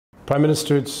Prime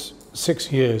Minister, it's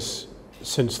 6 years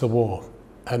since the war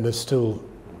and there's still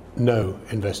no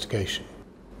investigation.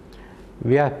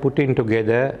 We are putting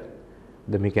together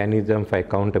the mechanism for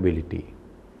accountability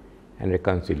and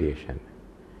reconciliation.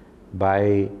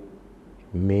 By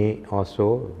May or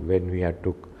so, when we are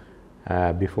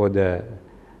before the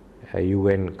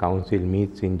UN Council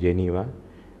meets in Geneva,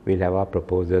 we'll have our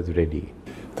proposals ready.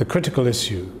 The critical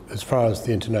issue, as far as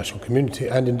the international community,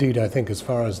 and indeed I think as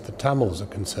far as the Tamils are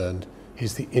concerned,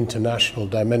 is the international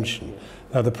dimension.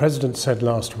 Now, the President said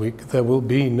last week there will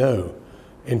be no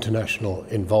international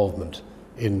involvement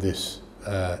in this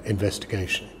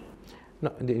investigation.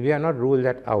 No, we have not ruled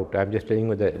that out. I'm just telling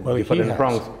you the different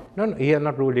prongs. No, he has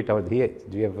not ruled it out. We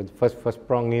have first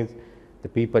prong is the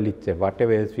people itself.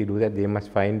 Whatever else we do, that they must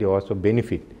find also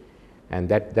benefit. And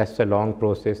that's a long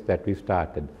process that we've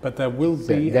started. But there will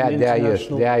be an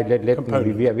international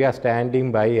component. We are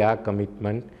standing by our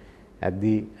commitment at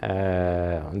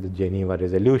on the Geneva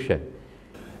resolution.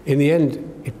 In the end,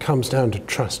 it comes down to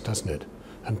trust, doesn't it?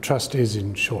 And trust is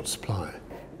in short supply.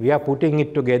 We are putting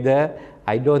it together.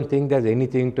 I don't think there's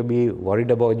anything to be worried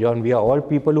about, John. We are all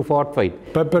people who fought for it.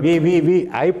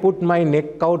 I put my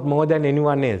neck out more than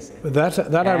anyone else. I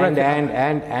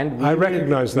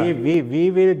recognize that.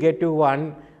 We will get to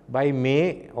one by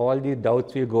May. All these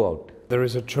doubts will go out. There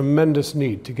is a tremendous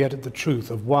need to get at the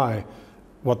truth of why,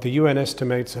 what the UN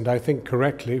estimates, and I think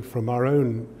correctly from our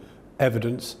own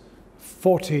evidence,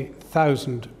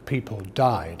 40,000 people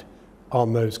died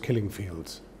on those killing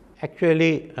fields.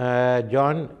 Actually,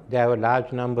 John, there were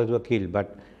large numbers were killed,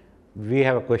 but we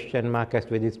have a question mark as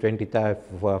to whether it's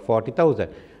 40,000.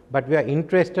 But we are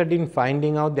interested in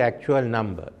finding out the actual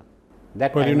number.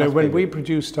 Well, you know, when we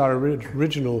produced our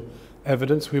original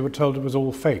evidence, we were told it was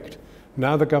all faked.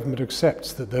 Now the government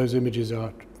accepts that those images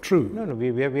are true. No,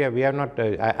 we are not.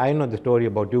 I know the story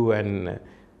about you and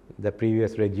the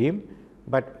previous regime,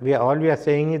 but all we are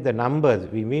saying is the numbers.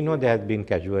 We know there has been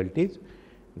casualties.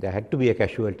 There had to be a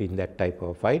casualty in that type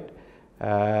of fight,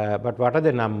 but what are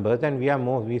the numbers? And we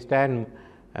stand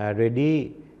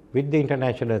ready with the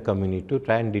international community to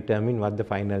try and determine what the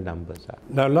final numbers are.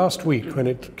 Now, last week, when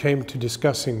it came to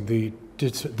discussing the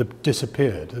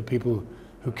disappeared, the people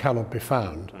who cannot be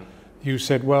found, you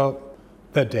said, well,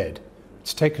 they're dead.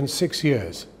 It's taken 6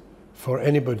 years for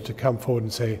anybody to come forward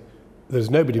and say, there's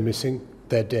nobody missing,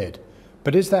 they're dead.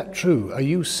 But is that true? Are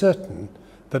you certain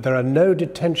that there are no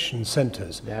detention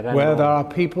centres where there are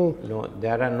people? No,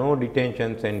 there are no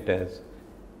detention centres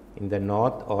in the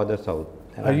north or the south.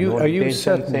 Are you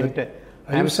certain that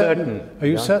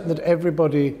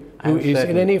everybody who is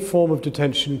in any form of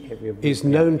detention is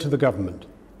known to the government?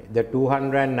 The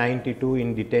 292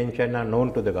 in detention are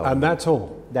known to the government. And that's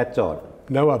all? That's all.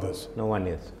 No others? No one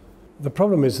else. The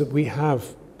problem is that we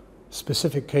have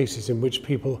specific cases in which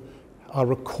people are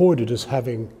recorded as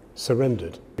having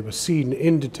surrendered. They were seen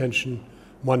in detention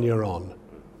 1 year on,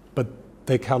 but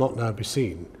they cannot now be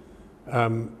seen.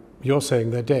 You're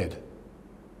saying they're dead.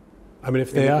 I mean,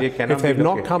 if they've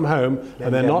not come home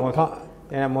and they're not...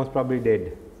 They are most probably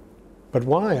dead. But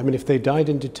why? I mean, if they died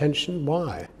in detention,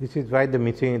 why? This is why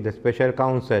the Special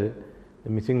Counsel, the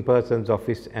Missing Persons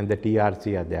Office and the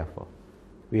TRC are there for.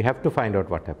 We have to find out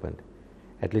what happened.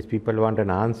 At least people want an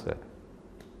answer.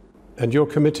 And you're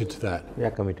committed to that? We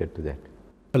are committed to that.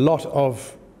 A lot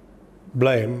of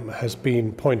blame has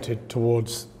been pointed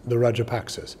towards the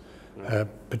Rajapaksas,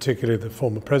 particularly the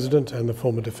former president and the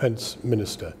former defence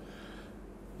minister.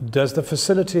 Does the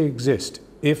facility exist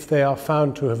if they are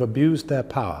found to have abused their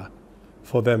power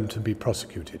for them to be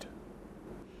prosecuted?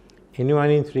 Anyone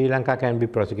in Sri Lanka can be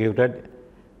prosecuted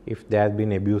if there has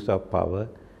been abuse of power.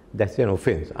 That's an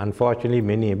offence. Unfortunately,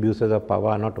 many abuses of power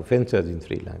are not offences in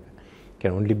Sri Lanka. It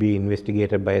can only be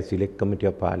investigated by a select committee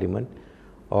of parliament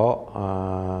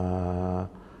or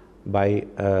by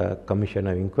a commission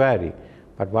of inquiry.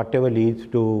 But whatever leads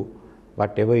to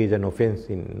whatever is an offence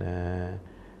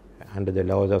under the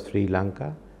laws of Sri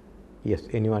Lanka, yes,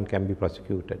 anyone can be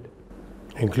prosecuted.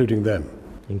 Including them?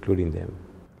 Including them.